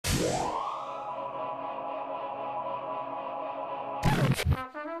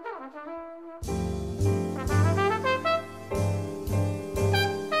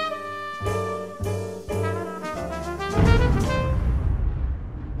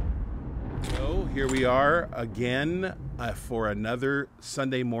here we are again for another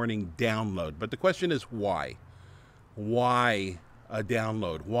Sunday morning download. But the question is why? Why a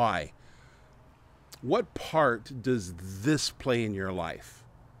download? Why? What part does this play in your life?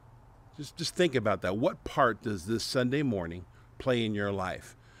 Just think about that. What part does this Sunday morning play in your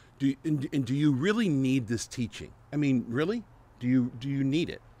life? Do you really need this teaching? I mean, really? Do you need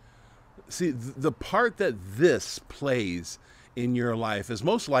it? See, the part that this plays in your life is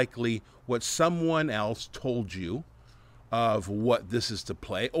most likely what someone else told you of what this is to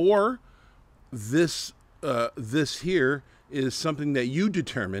play, or this here is something that you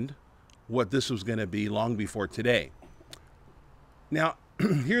determined what this was going to be long before today. Now,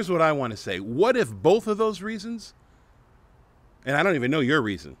 here's what I want to say. What if both of those reasons, and I don't even know your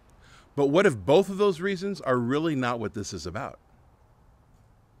reason, but what if both of those reasons are really not what this is about?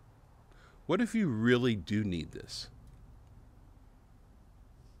 What if you really do need this?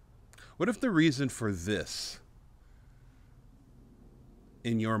 What if the reason for this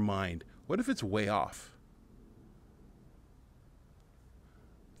in your mind, what if it's way off?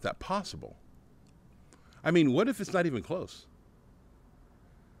 Is that possible? I mean, what if it's not even close?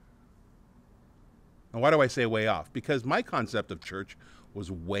 And why do I say way off? Because my concept of church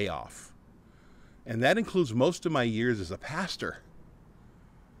was way off. And that includes most of my years as a pastor.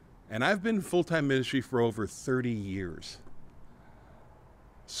 And I've been in full-time ministry for over 30 years.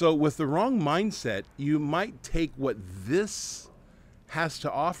 So with the wrong mindset, you might take what this has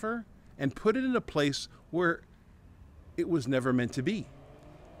to offer and put it in a place where it was never meant to be.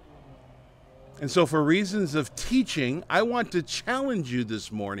 And so for reasons of teaching, I want to challenge you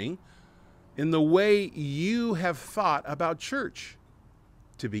this morning in the way you have thought about church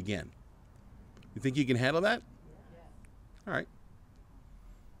to begin. You think you can handle that? All right.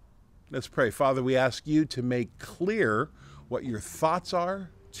 Let's pray. Father, we ask you to make clear what your thoughts are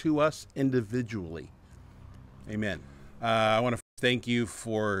to us individually. Amen. I want to thank you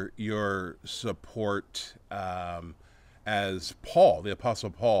for your support as Paul, the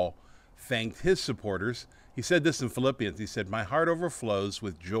Apostle Paul, thanked his supporters. He said this in Philippians. He said, "My heart overflows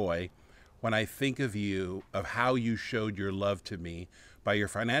with joy when I think of you, of how you showed your love to me by your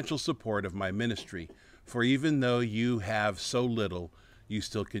financial support of my ministry. For even though you have so little, you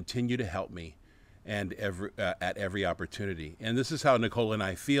still continue to help me and at every opportunity." And this is how Nicole and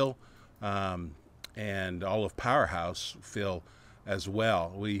I feel, and all of Powerhouse feel as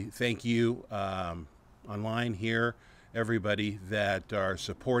well. We thank you online here, everybody that are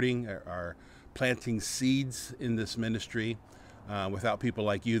supporting, are planting seeds in this ministry. Without people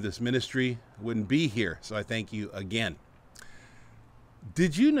like you, this ministry wouldn't be here. So I thank you again.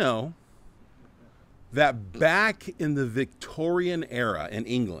 Did you know that back in the Victorian era in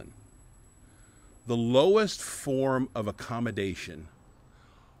England, the lowest form of accommodation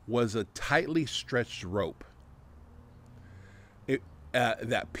was a tightly stretched rope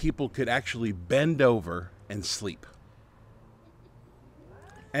that people could actually bend over and sleep?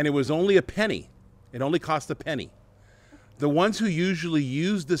 And it was only a penny. It only cost a penny. The ones who usually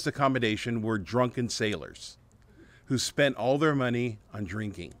used this accommodation were drunken sailors who spent all their money on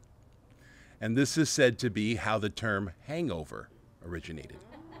drinking. And this is said to be how the term hangover originated.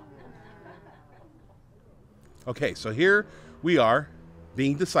 Okay, so here we are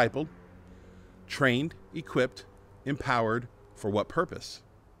being discipled, trained, equipped, empowered for what purpose?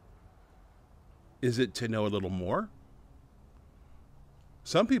 Is it to know a little more?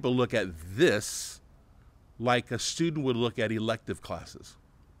 Some people look at this like a student would look at elective classes.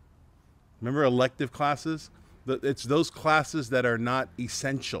 Remember elective classes? It's those classes that are not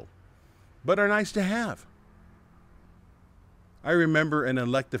essential, but are nice to have. I remember an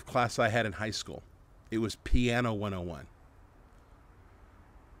elective class I had in high school. It was Piano 101.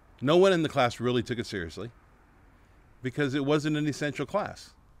 No one in the class really took it seriously because it wasn't an essential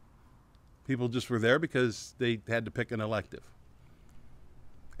class. People just were there because they had to pick an elective.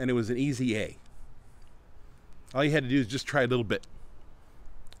 And it was an easy A. All you had to do is just try a little bit,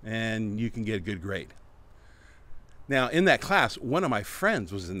 and you can get a good grade. Now, in that class, one of my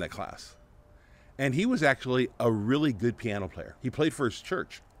friends was in that class, and he was actually a really good piano player. He played for his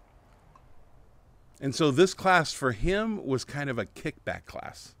church. And so this class for him was kind of a kickback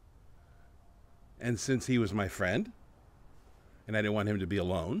class. And since he was my friend, and I didn't want him to be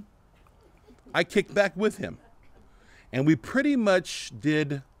alone, I kicked back with him. And we pretty much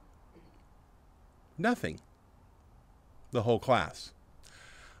did nothing the whole class.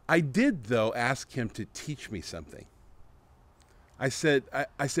 I did, though, ask him to teach me something. I said,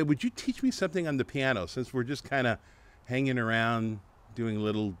 would you teach me something on the piano, since we're just kind of hanging around doing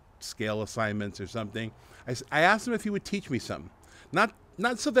little scale assignments or something? I asked him if he would teach me something. Not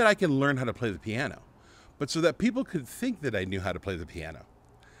Not so that I can learn how to play the piano, but so that people could think that I knew how to play the piano.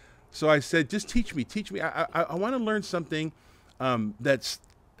 So I said, just teach me, teach me. I want to learn something that's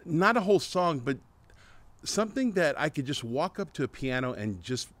not a whole song, but something that I could just walk up to a piano and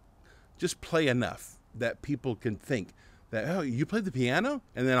just play enough that people can think that, oh, you play the piano?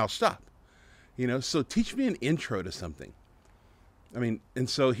 And then I'll stop. You know, so teach me an intro to something. I mean, and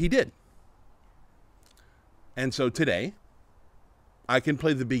so he did. And so today, I can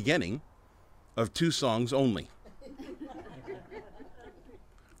play the beginning of 2 songs only.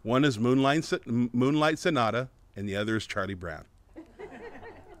 One is Moonlight Sonata, and the other is Charlie Brown.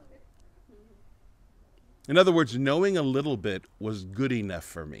 In other words, knowing a little bit was good enough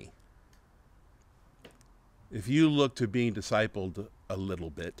for me. If you look to being discipled a little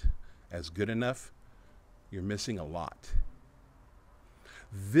bit as good enough, you're missing a lot.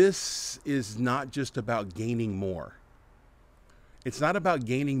 This is not just about gaining more. It's not about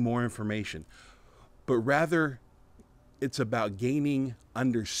gaining more information, but rather it's about gaining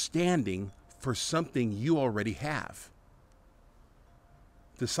understanding for something you already have.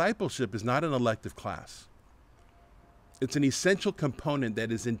 Discipleship is not an elective class. It's an essential component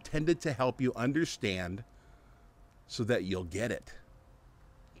that is intended to help you understand so that you'll get it.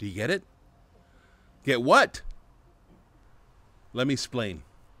 Do you get it? Get what? Let me explain.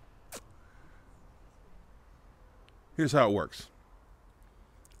 Here's how it works.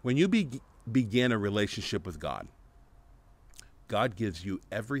 When you begin a relationship with God, God gives you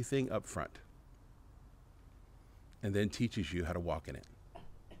everything up front and then teaches you how to walk in it.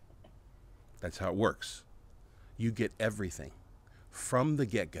 That's how it works. You get everything from the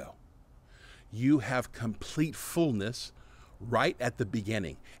get-go. You have complete fullness right at the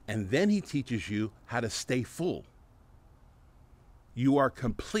beginning, and then he teaches you how to stay full. You are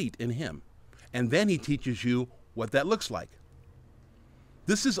complete in him, and then he teaches you what that looks like.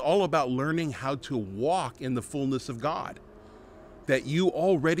 This is all about learning how to walk in the fullness of God that you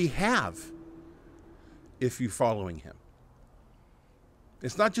already have if you're following him.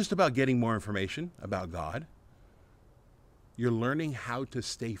 It's not just about getting more information about God. You're learning how to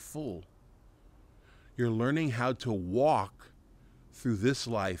stay full. You're learning how to walk through this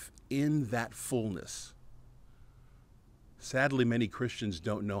life in that fullness. Sadly, many Christians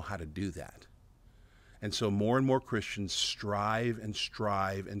don't know how to do that. And so more and more Christians strive and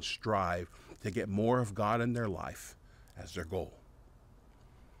strive and strive to get more of God in their life as their goal.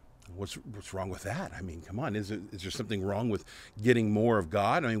 What's wrong with that? I mean, come on, is there something wrong with getting more of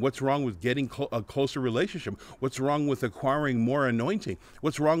God? I mean, what's wrong with getting a closer relationship? What's wrong with acquiring more anointing?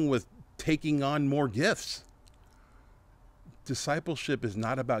 What's wrong with taking on more gifts? Discipleship is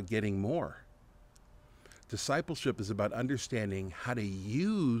not about getting more. Discipleship is about understanding how to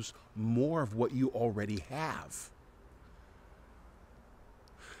use more of what you already have.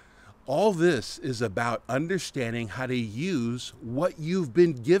 All this is about understanding how to use what you've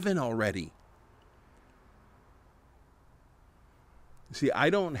been given already. See, I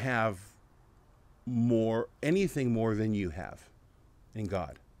don't have anything more than you have in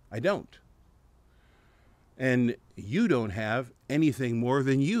God. I don't. And you don't have anything more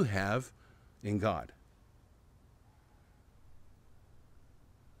than you have in God.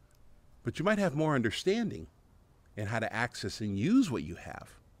 But you might have more understanding in how to access and use what you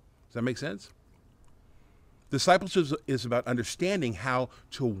have. Does that make sense? Discipleship is about understanding how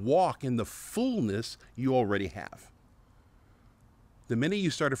to walk in the fullness you already have. The minute you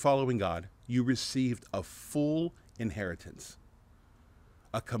started following God, you received a full inheritance,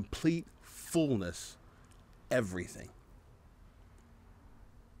 a complete fullness, everything.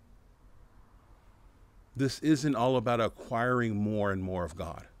 This isn't all about acquiring more and more of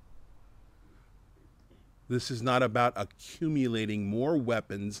God. This is not about accumulating more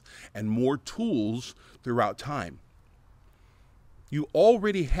weapons and more tools throughout time. You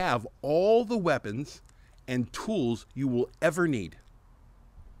already have all the weapons and tools you will ever need.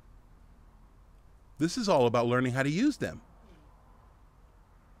 This is all about learning how to use them.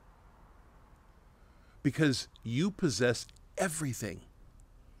 Because you possess everything.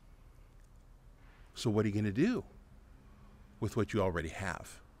 So what are you going to do with what you already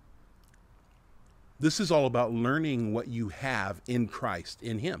have? This is all about learning what you have in Christ,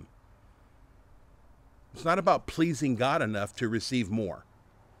 in him. It's not about pleasing God enough to receive more.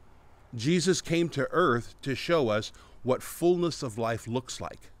 Jesus came to earth to show us what fullness of life looks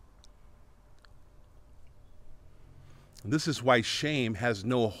like. This is why shame has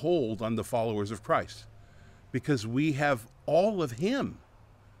no hold on the followers of Christ, because we have all of him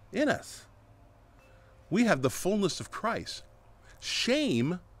in us. We have the fullness of Christ.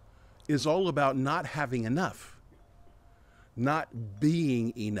 Shame is all about not having enough. not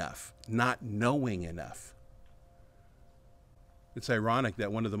being enough, not knowing enough. It's ironic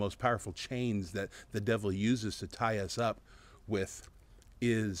that one of the most powerful chains that the devil uses to tie us up with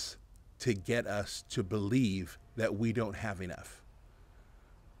is to get us to believe that we don't have enough,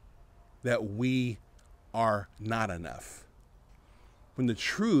 that we are not enough. When the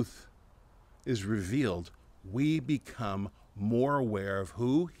truth is revealed, we become more aware of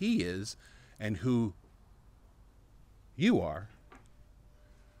who he is and who you are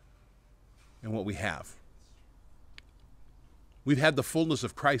and what we have. We've had the fullness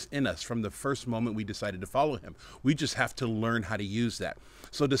of Christ in us from the first moment we decided to follow him. We just have to learn how to use that.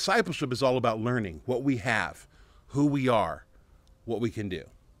 So discipleship is all about learning what we have, who we are, what we can do.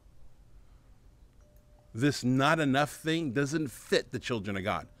 This not enough thing doesn't fit the children of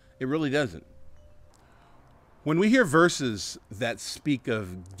God. It really doesn't. When we hear verses that speak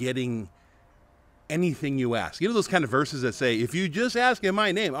of getting anything you ask, you know those kind of verses that say, if you just ask in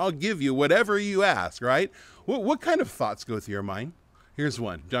my name, I'll give you whatever you ask, right? What kind of thoughts go through your mind? Here's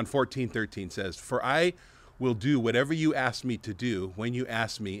one. John 14:13 says, for I will do whatever you ask me to do when you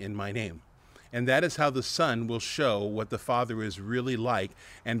ask me in my name. And that is how the Son will show what the Father is really like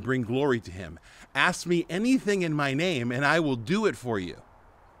and bring glory to him. Ask me anything in my name and I will do it for you.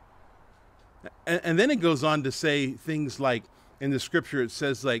 And then it goes on to say things like, in the scripture, it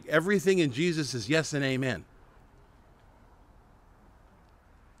says like everything in Jesus is yes and amen.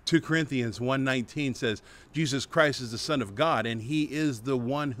 2 Corinthians 1:19 says, Jesus Christ is the Son of God, and he is the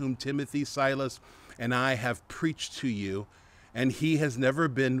one whom Timothy, Silas, and I have preached to you. And he has never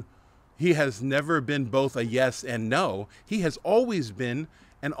been both a yes and no. He has always been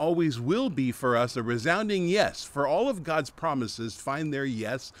and always will be for us a resounding yes. For all of God's promises find their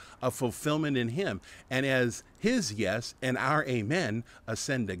yes a fulfillment in him. And as his yes and our amen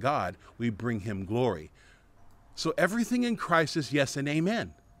ascend to God, we bring him glory. So everything in Christ is yes and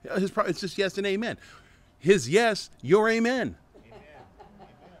amen. It's just yes and amen. His yes, your amen. Amen.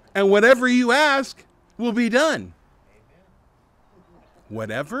 And whatever you ask will be done. Amen.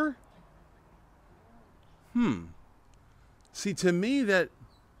 Whatever? See, to me, that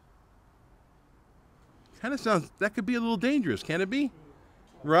kind of sounds, that could be a little dangerous, can it be?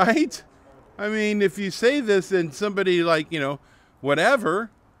 Right? I mean, if you say this and somebody like,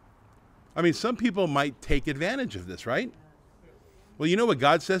 whatever, I mean, some people might take advantage of this, right? Well, you know what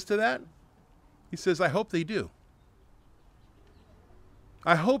God says to that? He says, I hope they do.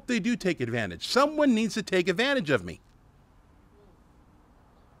 I hope they do take advantage. Someone needs to take advantage of me.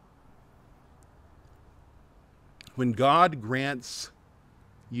 When God grants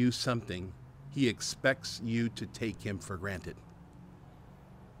you something, he expects you to take him for granted.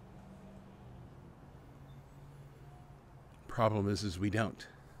 Problem is we don't.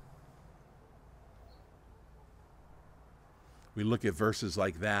 We look at verses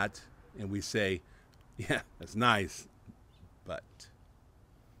like that and we say, yeah, that's nice, but.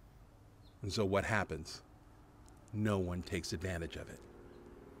 And so what happens? No one takes advantage of it.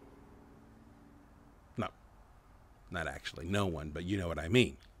 No, not actually no one, but you know what I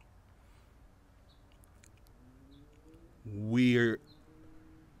mean. We're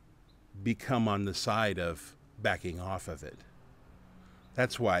become on the side of backing off of it.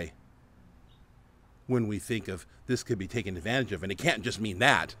 That's why when we think of this could be taken advantage of, and it can't just mean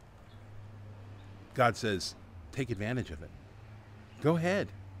that, God says, take advantage of it. Go ahead.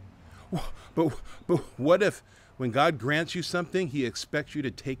 But what if when God grants you something, he expects you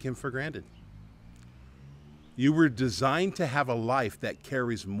to take him for granted? You were designed to have a life that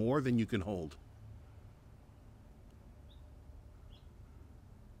carries more than you can hold.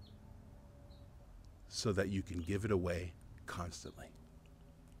 So that you can give it away constantly.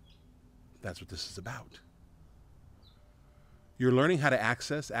 That's what this is about. You're learning how to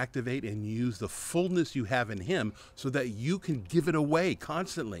access, activate, and use the fullness you have in him so that you can give it away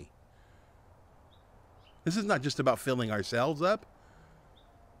constantly. This is not just about filling ourselves up,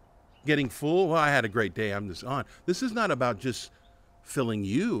 getting full. Well, I had a great day, I'm just on. This is not about just filling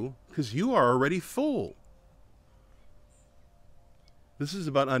you, because you are already full. This is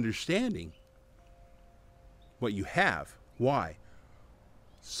about understanding what you have. Why?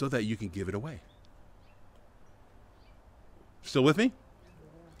 So that you can give it away. Still with me?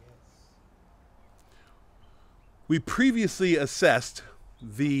 We previously assessed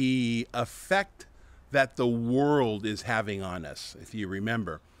the effect that the world is having on us. If you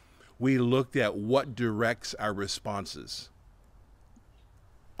remember, we looked at what directs our responses.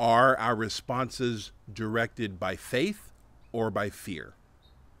 Are our responses directed by faith or by fear?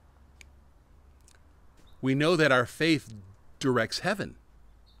 We know that our faith directs heaven.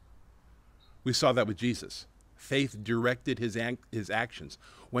 We saw that with Jesus. Faith directed his actions.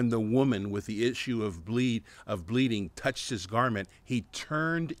 When the woman with the issue of bleeding touched his garment, he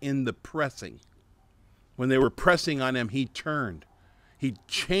turned in the pressing. When they were pressing on him, he turned. He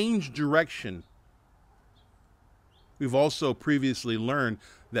changed direction. We've also previously learned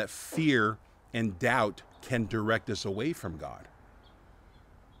that fear and doubt can direct us away from God.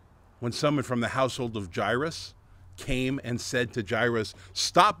 When someone from the household of Jairus came and said to Jairus,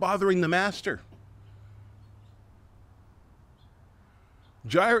 "Stop bothering the master."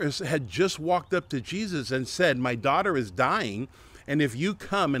 Jairus had just walked up to Jesus and said, "My daughter is dying, and if you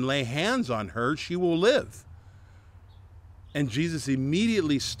come and lay hands on her, she will live." And Jesus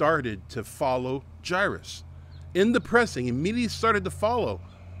immediately started to follow Jairus. In the pressing, immediately started to follow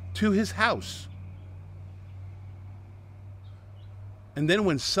to his house. And then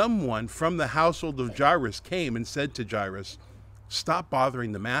when someone from the household of Jairus came and said to Jairus, "Stop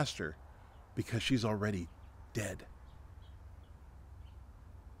bothering the master because she's already dead."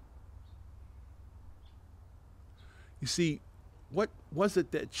 You see, what was it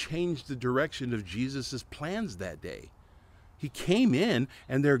that changed the direction of Jesus' plans that day? He came in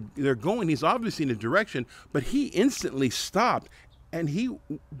and they're going, he's obviously in a direction, but he instantly stopped and he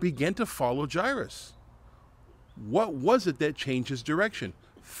began to follow Jairus. What was it that changed his direction?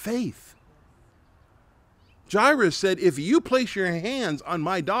 Faith. Jairus said, "If you place your hands on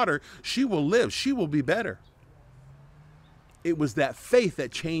my daughter, she will live. She will be better." It was that faith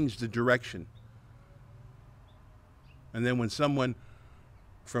that changed the direction. And then when someone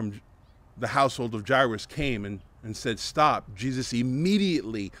from the household of Jairus came and said, "Stop," Jesus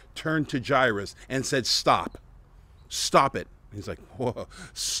immediately turned to Jairus and said, "Stop. Stop it." He's like, "Whoa,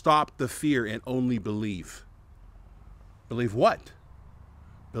 stop the fear and only believe." Believe what?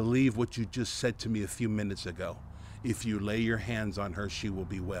 Believe what you just said to me a few minutes ago. If you lay your hands on her, she will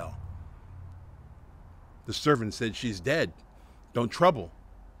be well. The servant said, "She's dead. Don't trouble."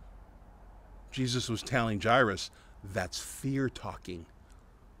 Jesus was telling Jairus, that's fear talking.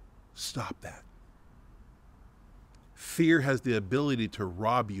 Stop that. Fear has the ability to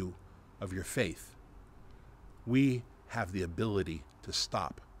rob you of your faith. We have the ability to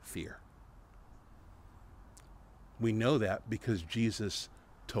stop fear. We know that because Jesus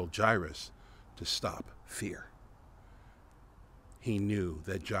told Jairus to stop fear. He knew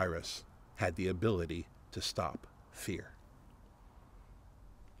that Jairus had the ability to stop fear.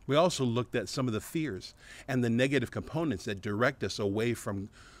 We also looked at some of the fears and the negative components that direct us away from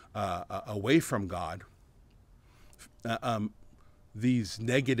God. These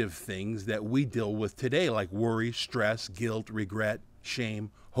negative things that we deal with today, like worry, stress, guilt, regret, shame,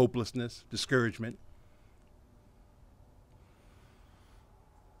 hopelessness, discouragement.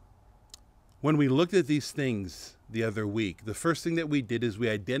 When we looked at these things the other week, the first thing that we did is we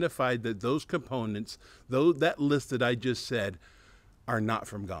identified that those components, that list that I just said, are not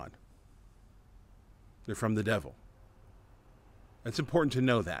from God. They're from the devil. It's important to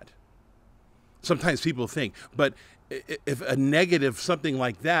know that. Sometimes people think, but if a negative, something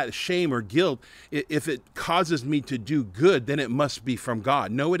like that, shame or guilt, if it causes me to do good, then it must be from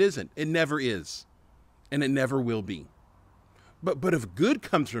God. No, it isn't. It never is. And it never will be. But if good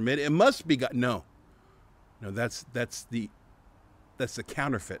comes from it, it must be God. No, that's the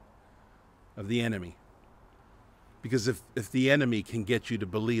counterfeit of the enemy. Because if the enemy can get you to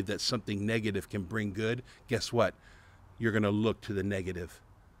believe that something negative can bring good, guess what? You're going to look to the negative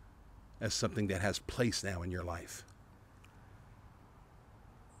as something that has place now in your life.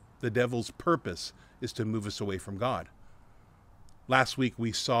 The devil's purpose is to move us away from God. Last week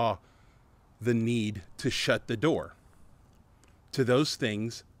we saw the need to shut the door to those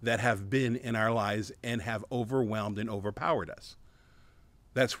things that have been in our lives and have overwhelmed and overpowered us.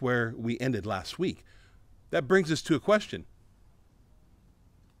 That's where we ended last week. That brings us to a question.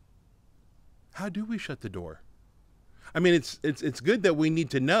 How do we shut the door? I mean, it's good that we need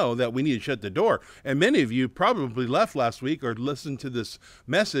to know that we need to shut the door. And many of you probably left last week or listened to this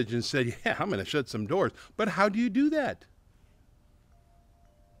message and said, "Yeah, I'm going to shut some doors." But how do you do that?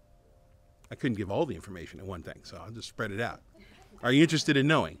 I couldn't give all the information in one thing, so I'll just spread it out. Are you interested in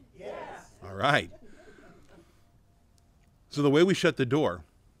knowing? Yes. All right. So the way we shut the door,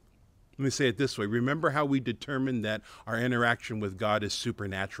 let me say it this way. Remember how we determined that our interaction with God is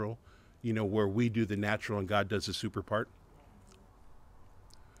supernatural? You know, where we do the natural and God does the super part?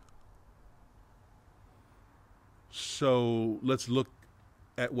 So let's look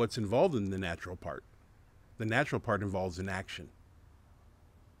at what's involved in the natural part. The natural part involves an action.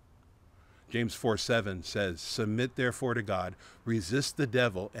 James 4:7 says, "Submit therefore to God, resist the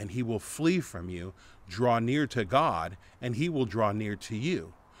devil, and he will flee from you. Draw near to God, and he will draw near to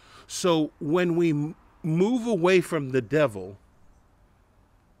you." So when we move away from the devil,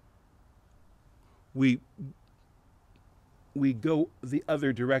 we go the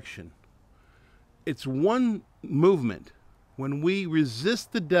other direction. It's one movement. When we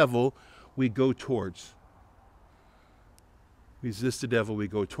resist the devil, we go towards. Resist the devil, we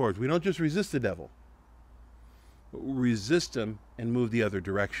go towards. We don't just resist the devil, but we resist him and move the other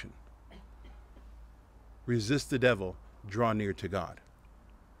direction. Resist the devil, draw near to God.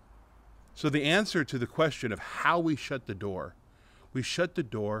 So the answer to the question of how we shut the door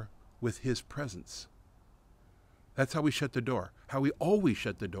with his presence. That's how we shut the door. How we always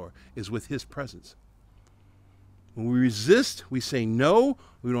shut the door is with his presence. When we resist, we say, no,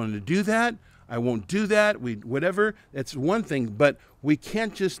 we don't want to do that. I won't do that. Whatever. That's one thing, but we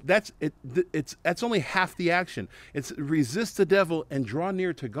can't just, that's only half the action. It's resist the devil and draw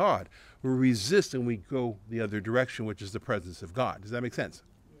near to God. We resist and we go the other direction, which is the presence of God. Does that make sense?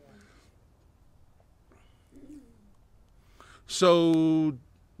 So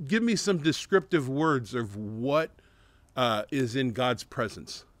give me some descriptive words of what is in God's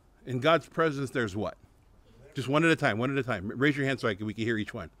presence. In God's presence, there's what? Just one at a time, one at a time. Raise your hand so we can hear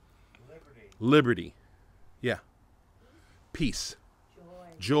each one. Liberty. Yeah. Peace.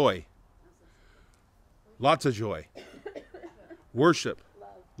 Joy. Lots of joy. Worship.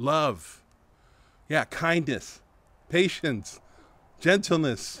 Love. Yeah, kindness. Patience.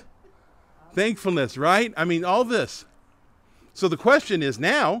 Gentleness. Thankfulness, right? I mean, all this. So the question is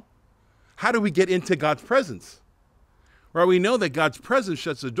now, how do we get into God's presence? Well, we know that God's presence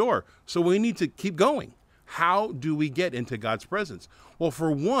shuts the door, so we need to keep going. How do we get into God's presence? Well,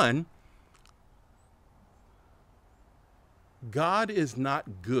 for one, God is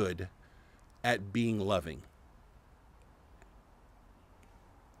not good at being loving.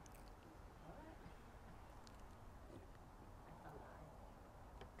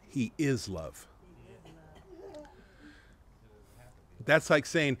 He is love. That's like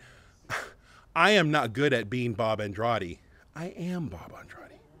saying, I am not good at being Bob Andrade. I am Bob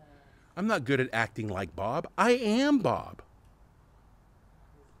Andrade. I'm not good at acting like Bob. I am Bob.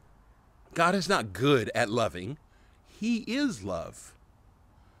 God is not good at loving. He is love.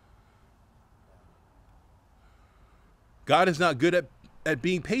 God is not good at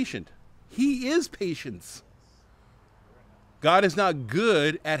being patient. He is patience. God is not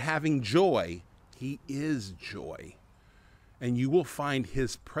good at having joy. He is joy. And you will find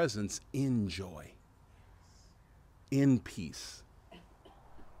his presence in joy, in peace.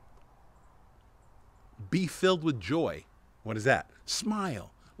 Be filled with joy. What is that?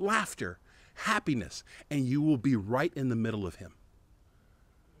 Smile, laughter, happiness, and you will be right in the middle of him.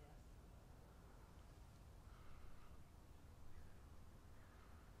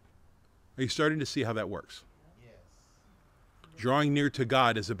 Are you starting to see how that works? Yes. Drawing near to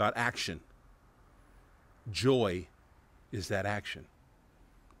God is about action. Joy is that action.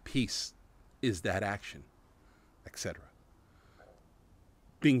 Peace is that action, etc.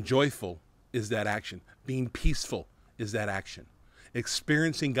 Being joyful is that action. Being peaceful is that action.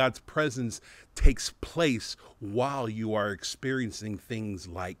 Experiencing God's presence takes place while you are experiencing things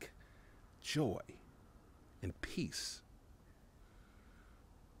like joy and peace.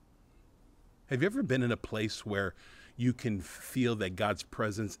 Have you ever been in a place where you can feel that God's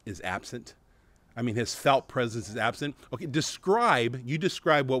presence is absent? I mean, his felt presence is absent. Okay, you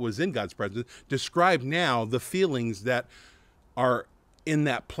describe what was in God's presence. Describe now the feelings that are in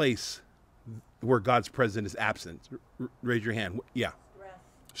that place where God's presence is absent. Raise your hand. Yeah.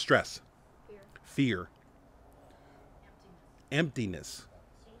 Stress. Fear. Emptiness.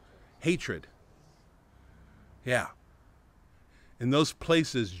 Hatred. Yeah. In those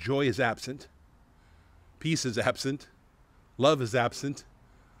places, joy is absent. Peace is absent. Love is absent.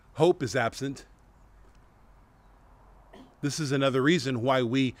 Hope is absent. This is another reason why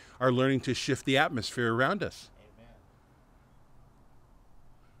we are learning to shift the atmosphere around us. Amen.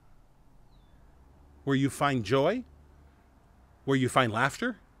 Where you find joy, where you find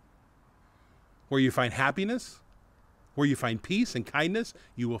laughter, where you find happiness, where you find peace and kindness,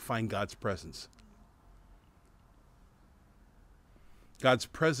 you will find God's presence. God's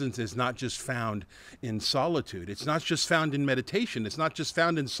presence is not just found in solitude. It's not just found in meditation. It's not just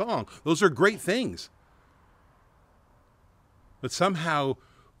found in song. Those are great things. But somehow,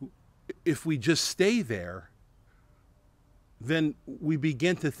 if we just stay there, then we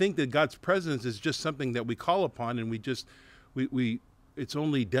begin to think that God's presence is just something that we call upon, and it's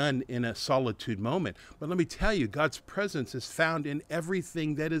only done in a solitude moment. But let me tell you, God's presence is found in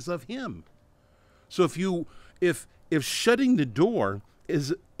everything that is of him. So if shutting the door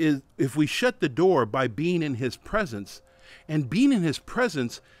if we shut the door by being in his presence, and being in his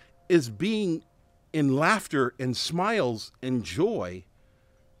presence is being in laughter and smiles and joy,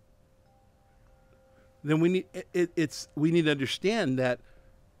 then we need to understand that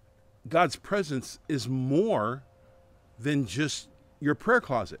God's presence is more than just your prayer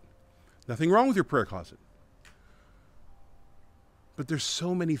closet. Nothing wrong with your prayer closet. But there's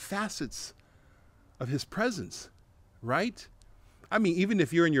so many facets of his presence, right? I mean, even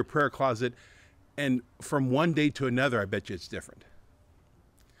if you're in your prayer closet and from one day to another, I bet you it's different.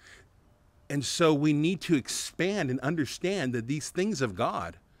 And so we need to expand and understand that these things of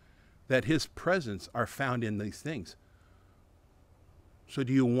God, that his presence are found in these things. So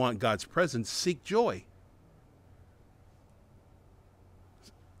do you want God's presence? Seek joy.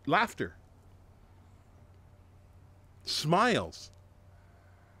 Laughter. Smiles.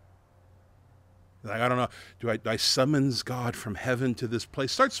 Like, I don't know, do I summons God from heaven to this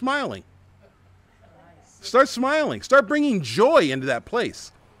place? Start smiling. Start smiling. Start bringing joy into that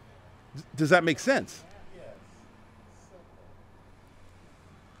place. Does that make sense?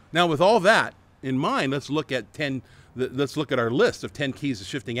 Now, with all that in mind, let's look at our list of 10 keys to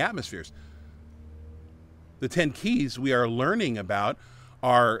shifting atmospheres. The 10 keys we are learning about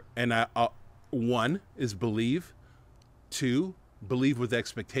are, one is believe, two, believe with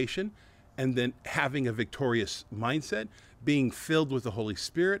expectation, and then having a victorious mindset, being filled with the Holy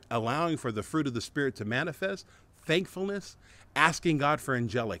Spirit, allowing for the fruit of the Spirit to manifest, thankfulness, asking God for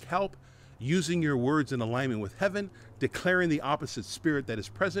angelic help, using your words in alignment with heaven, declaring the opposite spirit that is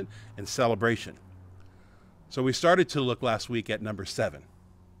present, and celebration. So we started to look last week at number 7,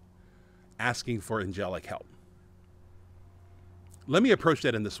 asking for angelic help. Let me approach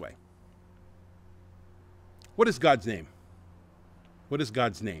that in this way. What is God's name? What is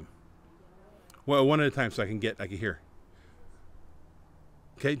God's name? Well, one at a time so I can hear.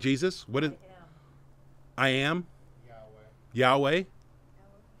 Okay, Jesus, what is I am? Yahweh.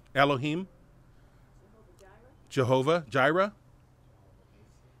 Elohim. Jehovah Jireh.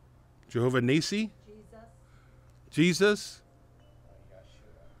 Jehovah Nisi. Jesus.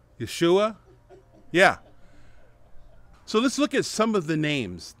 Yeshua. Yeah. So let's look at some of the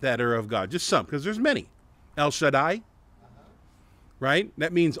names that are of God. Just some, because there's many. El Shaddai. Right?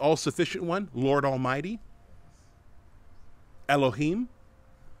 That means all-sufficient one. Lord Almighty. Elohim.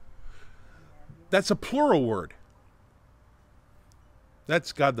 That's a plural word.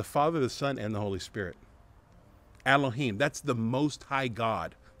 That's God the Father, the Son, and the Holy Spirit. Elohim, that's the Most High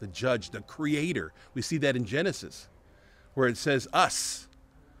God, the Judge, the Creator. We see that in Genesis, where it says us.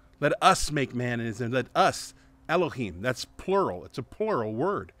 Let us make man in his image. Let us, Elohim, that's plural. It's a plural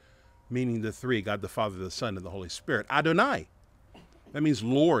word, meaning the three, God the Father, the Son, and the Holy Spirit. Adonai, that means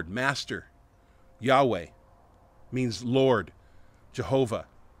Lord, Master. Yahweh means Lord, Jehovah.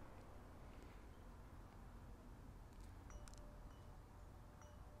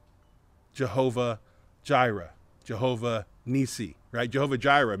 Jehovah Jireh, Jehovah Nisi, right? Jehovah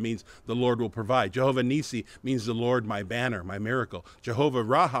Jireh means the Lord will provide. Jehovah Nisi means the Lord my banner, my miracle. Jehovah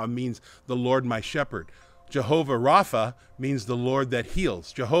Raha means the Lord my shepherd. Jehovah Rapha means the Lord that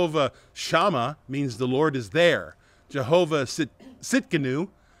heals. Jehovah Shammah means the Lord is there. Jehovah Sitkanu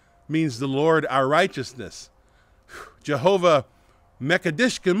means the Lord our righteousness. Jehovah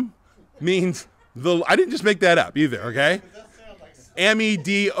Mekadishkim means I didn't just make that up either, okay?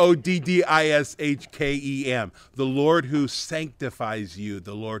 Medoddishkem, the Lord who sanctifies you,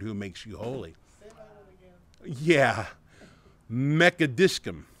 the Lord who makes you holy. Yeah,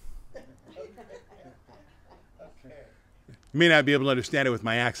 Mekadishkim. You may not be able to understand it with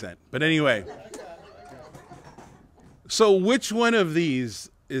my accent, but anyway. So which one of these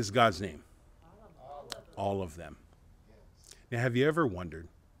is God's name? All of them. Now, have you ever wondered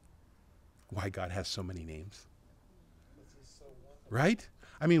why God has so many names? Right?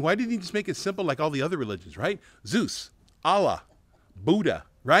 I mean, why didn't he just make it simple like all the other religions, right? Zeus, Allah, Buddha,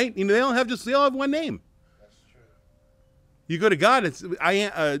 right? You know, they all have one name. That's true. You go to God, it's I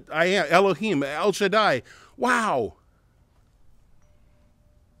am Elohim, El Shaddai. Wow.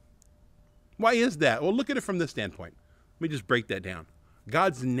 Why is that? Well, look at it from this standpoint. Let me just break that down.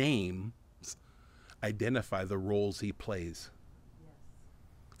 God's names identify the roles he plays. Yes.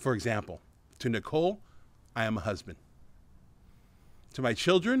 For example, to Nicole, I am a husband. To my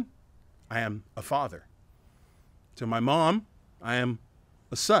children, I am a father. To my mom, I am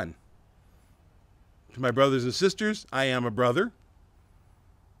a son. To my brothers and sisters, I am a brother.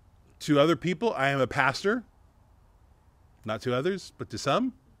 To other people, I am a pastor. Not to others, but to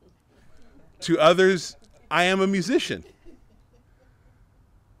some. To others, I am a musician.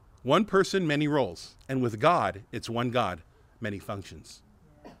 One person, many roles. And with God, it's one God, many functions.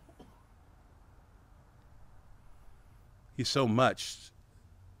 He's so much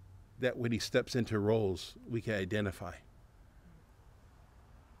that when he steps into roles, we can identify.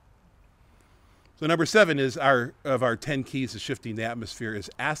 So number 7 is our 10 keys to shifting the atmosphere is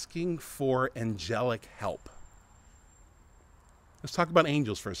asking for angelic help. Let's talk about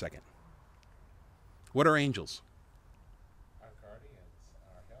angels for a second. What are angels? Our guardians,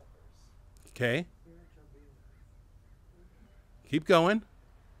 our helpers. Okay. Keep going.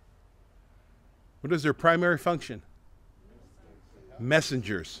 What is their primary function?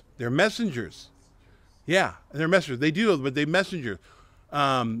 Messengers. They're messengers. Yeah, they're messengers. They do, but they're messengers.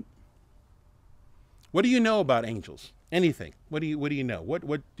 What do you know about angels? Anything? What do you know?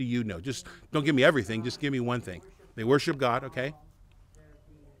 What do you know? Just don't give me everything. Just give me one thing. They worship God. Okay.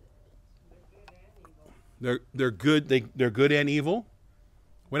 They're good. They're good and evil.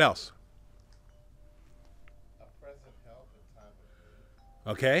 What else? A present help in time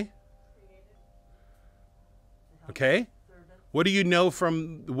of need. Okay. Okay. What do you know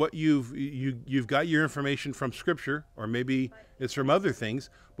from what you've got your information from Scripture, or maybe it's from other things,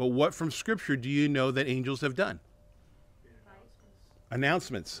 but what from Scripture do you know that angels have done?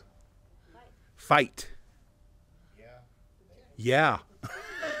 Announcements. Fight. Yeah.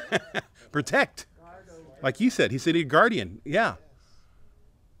 Protect. Like he said he's a guardian. Yeah.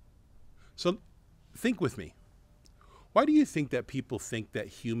 So think with me. Why do you think that people think that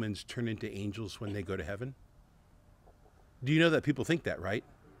humans turn into angels when they go to heaven? Do you know that people think that, right?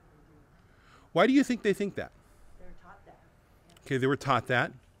 Why do you think they think that? They were taught that. Okay, they were taught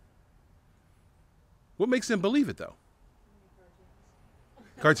that. What makes them believe it, though?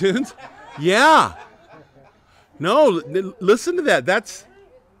 Cartoons? Yeah. No, listen to that. That's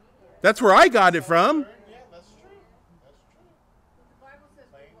where I got it from. Yeah, that's true. That's true. The Bible says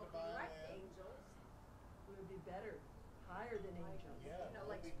we will be like angels. We would be better, higher than angels. Yeah, You know,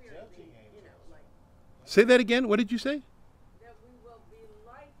 like we'll be spirit judging beings, you know, angels. like Say that again. What did you say? that we will be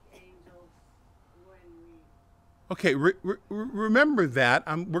like angels when we. Okay, remember that.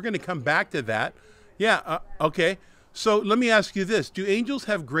 We're going to come back to that. Yeah, okay. So let me ask you this. Do angels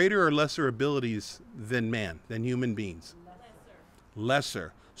have greater or lesser abilities than man, than human beings?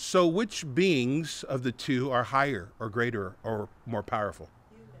 Lesser. So which beings of the two are higher or greater or more powerful?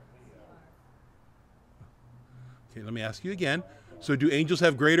 Okay, let me ask you again. So do angels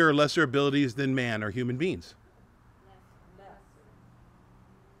have greater or lesser abilities than man or human beings?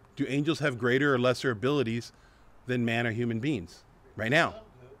 Do angels have greater or lesser abilities than man or human beings right now?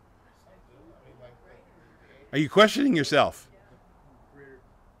 Are you questioning yourself?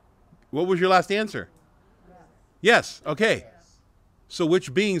 What was your last answer? Yes. Okay. So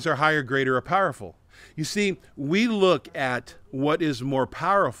which beings are higher, greater, or powerful? You see, we look at what is more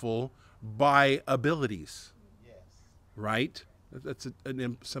powerful by abilities, right? That's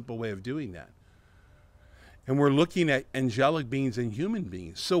a simple way of doing that. And we're looking at angelic beings and human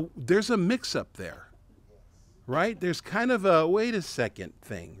beings. So there's a mix-up there, right? There's kind of a wait a second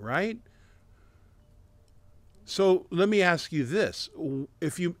thing, right? So let me ask you this.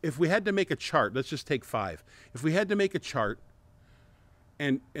 If we had to make a chart, let's just take 5. If we had to make a chart,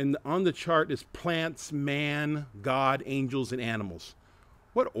 and on the chart is plants, man, God, angels, and animals,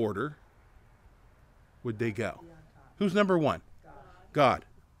 what order would they go? Who's number 1? God.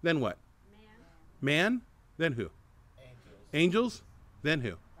 Then what? Man. Then who? Angels. Then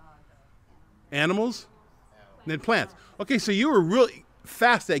who? Animals. Then plants. Okay, so you were really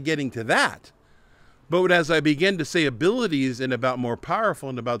fast at getting to that. But as I began to say abilities and about more powerful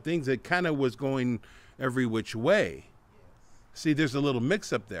and about things, it kind of was going every which way. See, there's a little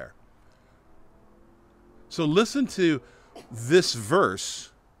mix up there. So listen to this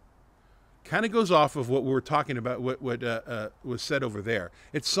verse. Kind of goes off of what we were talking about, what was said over there.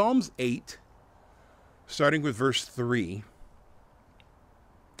 It's Psalms 8, starting with verse 3.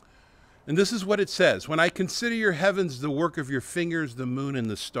 And this is what it says. When I consider your heavens, the work of your fingers, the moon and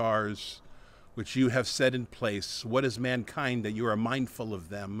the stars, which you have set in place, what is mankind that you are mindful of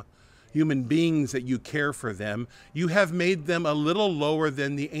them? Human beings that you care for them. You have made them a little lower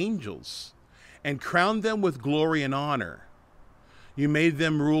than the angels and crowned them with glory and honor. You made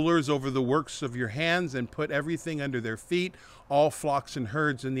them rulers over the works of your hands and put everything under their feet, all flocks and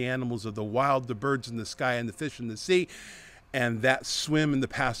herds and the animals of the wild, the birds in the sky and the fish in the sea, and that swim in the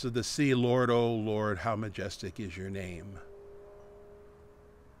paths of the sea. Lord, oh Lord, how majestic is your name.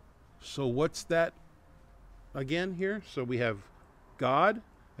 So what's that again here? So we have God,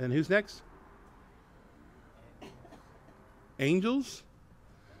 and who's next? Angels.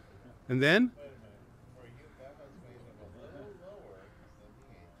 And then?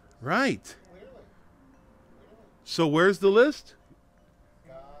 Right. So where's the list?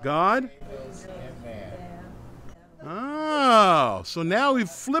 God. Angels and man. Ah. Oh, so now we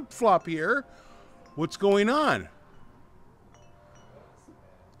flip-flop here. What's going on?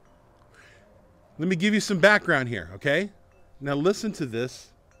 Let me give you some background here, okay? Now listen to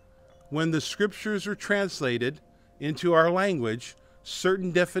this. When the scriptures are translated into our language,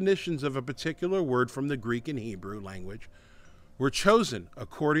 certain definitions of a particular word from the Greek and Hebrew language were chosen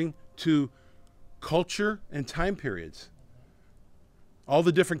according to culture and time periods. All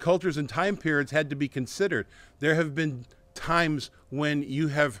the different cultures and time periods had to be considered. There have been times when you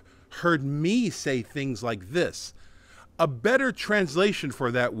have heard me say things like this. A better translation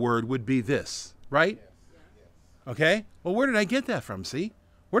for that word would be this, right? Okay? Well, where did I get that from, see?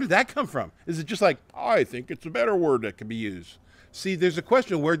 Where did that come from? Is it just like, oh, I think it's a better word that can be used? See, there's a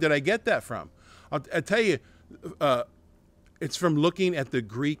question, where did I get that from? I'll tell you, it's from looking at the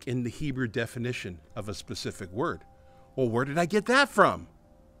Greek and the Hebrew definition of a specific word. Well, where did I get that from?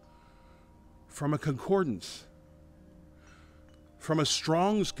 From a concordance. From a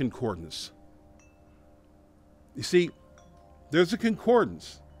Strong's concordance. You see, there's a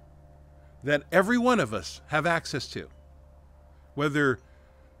concordance that every one of us have access to, whether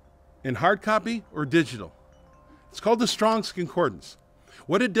in hard copy or digital. It's called the Strong's Concordance.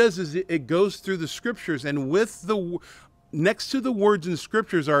 What it does is it goes through the scriptures, and with the next to the words in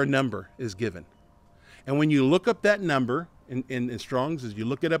scriptures are a number is given. And when you look up that number in Strong's, as you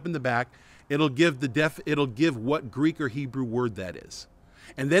look it up in the back, it'll give what Greek or Hebrew word that is.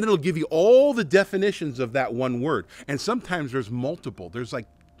 And then it'll give you all the definitions of that one word. And sometimes there's multiple. There's like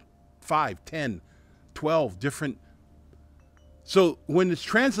 5, 10, 12 different. So when it's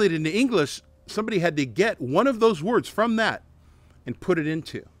translated into English, somebody had to get one of those words from that and put it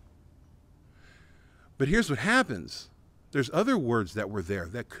into. But here's what happens. There's other words that were there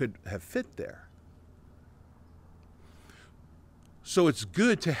that could have fit there. So it's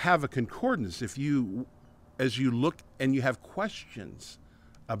good to have a concordance as you look and you have questions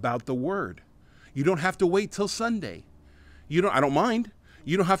about the word. You don't have to wait till Sunday. I don't mind.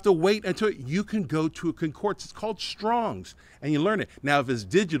 You don't have to wait until you can go to a concordance. It's called Strong's, and you learn it. Now, if it's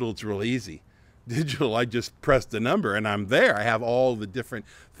digital, it's real easy. Digital, I just press the number and I'm there. I have all the different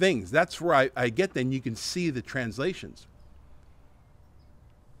things. That's where I get then. You can see the translations.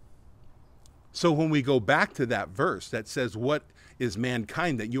 So when we go back to that verse that says, what is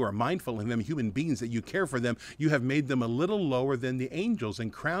mankind that you are mindful of them, human beings that you care for them, you have made them a little lower than the angels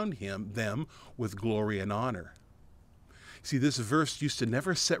and crowned them with glory and honor. See, this verse used to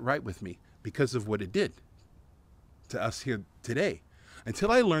never set right with me because of what it did to us here today,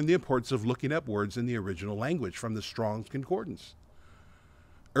 until I learned the importance of looking up words in the original language from the Strong's Concordance.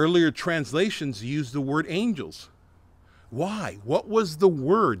 Earlier translations used the word angels. Why? What was the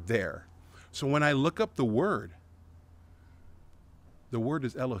word there? So when I look up the word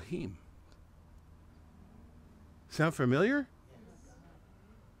is Elohim. Sound familiar?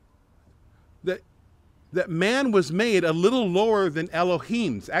 That man was made a little lower than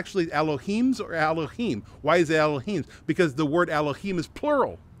Elohims. Actually, Elohims or Elohim. Why is it Elohims? Because the word Elohim is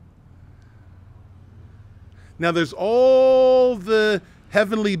plural. Now, there's all the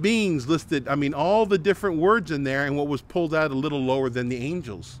heavenly beings listed. I mean, all the different words in there, and what was pulled out a little lower than the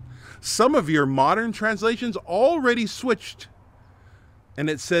angels. Some of your modern translations already switched, and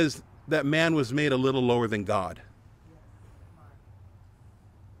it says that man was made a little lower than God.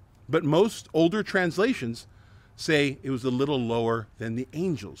 But most older translations say it was a little lower than the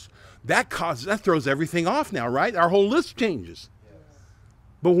angels. That throws everything off now, right? Our whole list changes. Yes.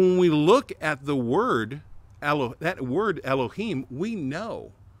 But when we look at the word, that word Elohim, we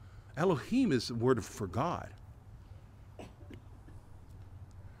know Elohim is the word for God.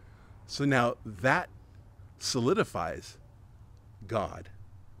 So now that solidifies God,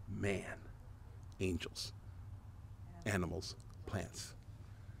 man, angels, animals, plants.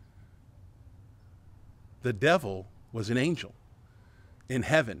 The devil was an angel in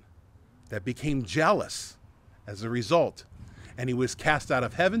heaven that became jealous as a result. And he was cast out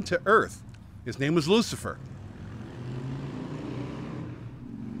of heaven to earth. His name was Lucifer.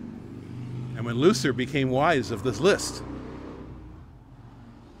 And when Lucifer became wise of this list,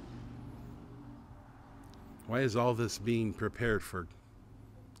 why is all this being prepared for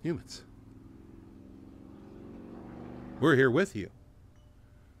humans? We're here with you.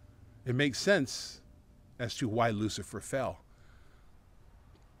 It makes sense as to why Lucifer fell.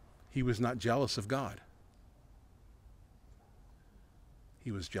 He was not jealous of God.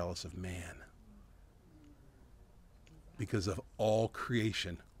 He was jealous of man. Because of all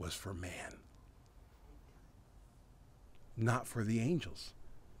creation was for man, not for the angels.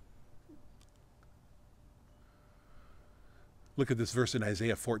 Look at this verse in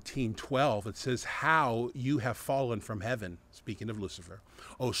Isaiah 14:12. It says, how you have fallen from heaven, speaking of Lucifer.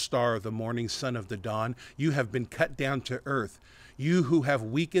 O star of the morning, son of the dawn, you have been cut down to earth, you who have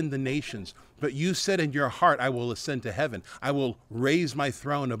weakened the nations. But you said in your heart, I will ascend to heaven. I will raise my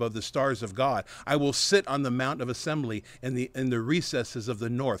throne above the stars of God. I will sit on the mount of assembly in the recesses of the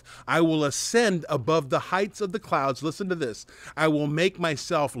north. I will ascend above the heights of the clouds. Listen to this. I will make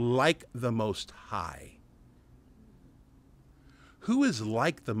myself like the Most High. Who is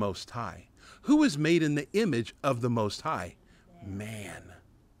like the Most High? Who is made in the image of the Most High? Man.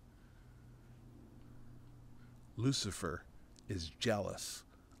 Lucifer is jealous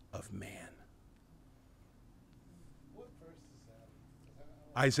of man. What verse is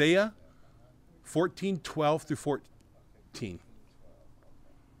that? Isaiah 14:12 through 14.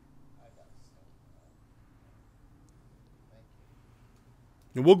 I got some. Thank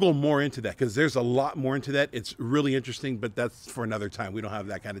you. And we'll go more into that because there's a lot more into that. It's really interesting, but that's for another time. We don't have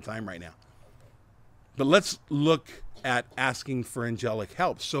that kind of time right now. But let's look at asking for angelic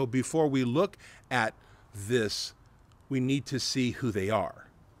help. So before we look at this, we need to see who they are.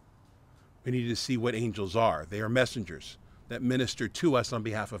 We need to see what angels are. They are messengers that minister to us on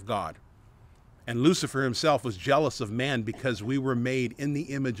behalf of God. And Lucifer himself was jealous of man because we were made in the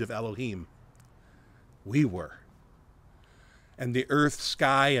image of Elohim. We were. And the earth,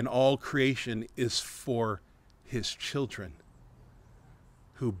 sky, and all creation is for his children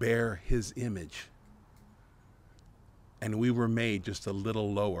who bear his image. And we were made just a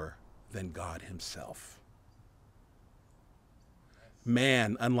little lower than God himself.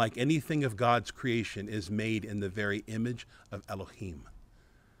 Man, unlike anything of God's creation, is made in the very image of Elohim,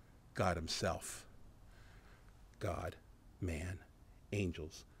 God himself. God, man,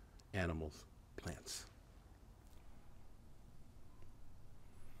 angels, animals, plants.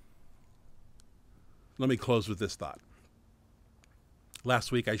 Let me close with this thought.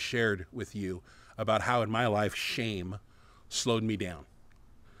 Last week I shared with you about how in my life shame slowed me down.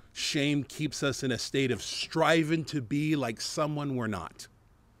 Shame keeps us in a state of striving to be like someone we're not.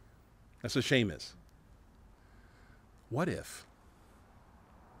 That's what shame is. What if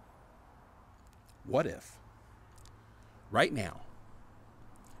right now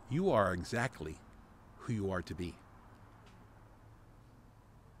you are exactly who you are to be?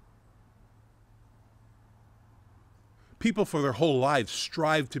 People for their whole lives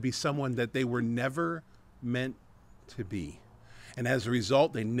strive to be someone that they were never meant to be. And as a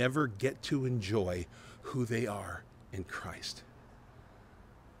result, they never get to enjoy who they are in Christ.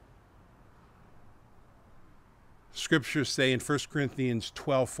 Scriptures say in 1 Corinthians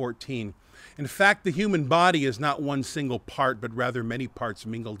 12:14, in fact, the human body is not one single part, but rather many parts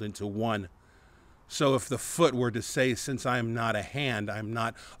mingled into one. So if the foot were to say, since I am not a hand, I'm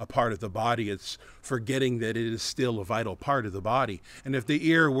not a part of the body, it's forgetting that it is still a vital part of the body. And if the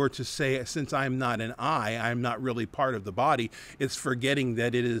ear were to say, since I'm not an eye, I'm not really part of the body, it's forgetting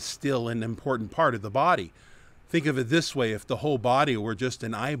that it is still an important part of the body. Think of it this way, if the whole body were just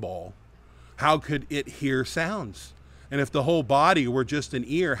an eyeball, how could it hear sounds? And if the whole body were just an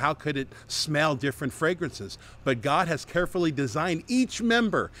ear, how could it smell different fragrances? But God has carefully designed each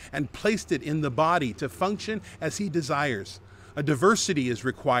member and placed it in the body to function as he desires. A diversity is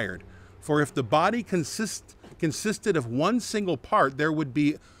required. For if the body consisted of one single part, there wouldn't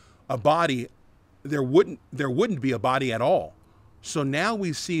be a body at all. So now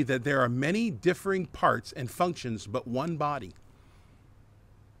we see that there are many differing parts and functions, but one body.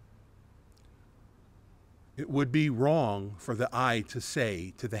 It would be wrong for the eye to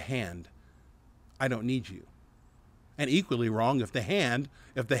say to the hand, I don't need you. And equally wrong if the head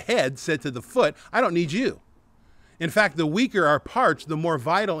said to the foot, I don't need you. In fact, the weaker our parts, the more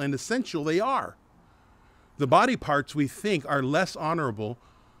vital and essential they are. The body parts we think are less honorable,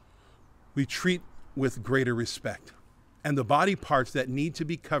 we treat with greater respect. And the body parts that need to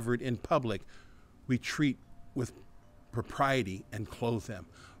be covered in public, we treat with propriety and clothe them.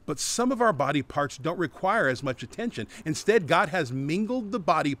 But some of our body parts don't require as much attention. Instead, God has mingled the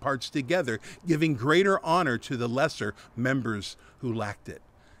body parts together, giving greater honor to the lesser members who lacked it.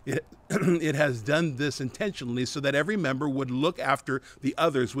 It has done this intentionally so that every member would look after the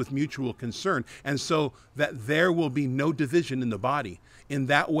others with mutual concern, and so that there will be no division in the body. In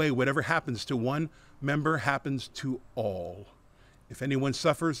that way, whatever happens to one member happens to all. If anyone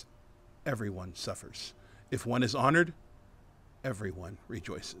suffers, everyone suffers. If one is honored, everyone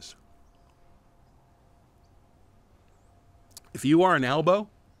rejoices. If you are an elbow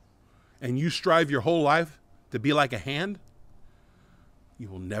and you strive your whole life to be like a hand, you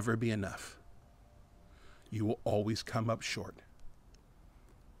will never be enough. You will always come up short.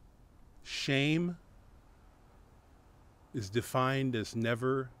 Shame is defined as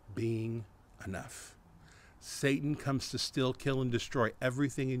never being enough. Satan comes to steal, kill, and destroy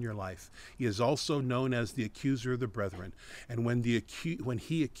everything in your life. He is also known as the accuser of the brethren. And when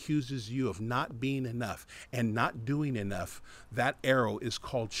he accuses you of not being enough and not doing enough, that arrow is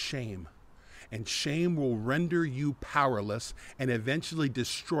called shame. And shame will render you powerless and eventually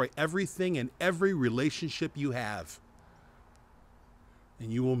destroy everything and every relationship you have.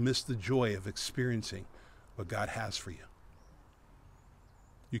 And you will miss the joy of experiencing what God has for you.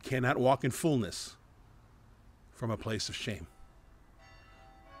 You cannot walk in fullness from a place of shame.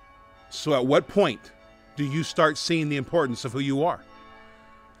 So at what point do you start seeing the importance of who you are?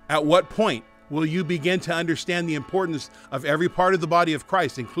 At what point will you begin to understand the importance of every part of the body of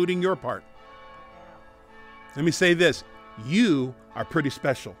Christ, including your part? Let me say this. You are pretty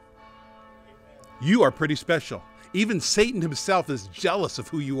special. You are pretty special. Even Satan himself is jealous of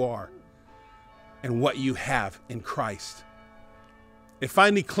who you are and what you have in Christ. It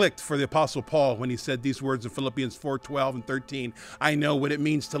finally clicked for the Apostle Paul when he said these words in Philippians 4:12 and 13. I know what it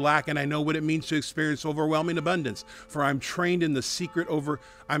means to lack, and I know what it means to experience overwhelming abundance. For I'm trained in the secret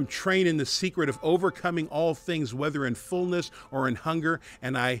of overcoming all things, whether in fullness or in hunger,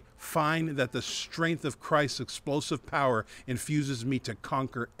 and I find that the strength of Christ's explosive power infuses me to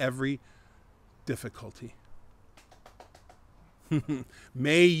conquer every difficulty.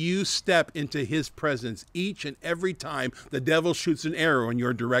 May you step into his presence each and every time the devil shoots an arrow in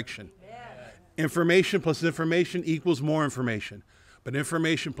your direction. Amen. Information plus information equals more information. But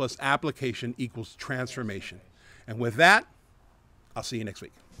information plus application equals transformation. And with that, I'll see you next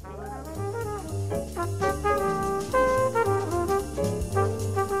week.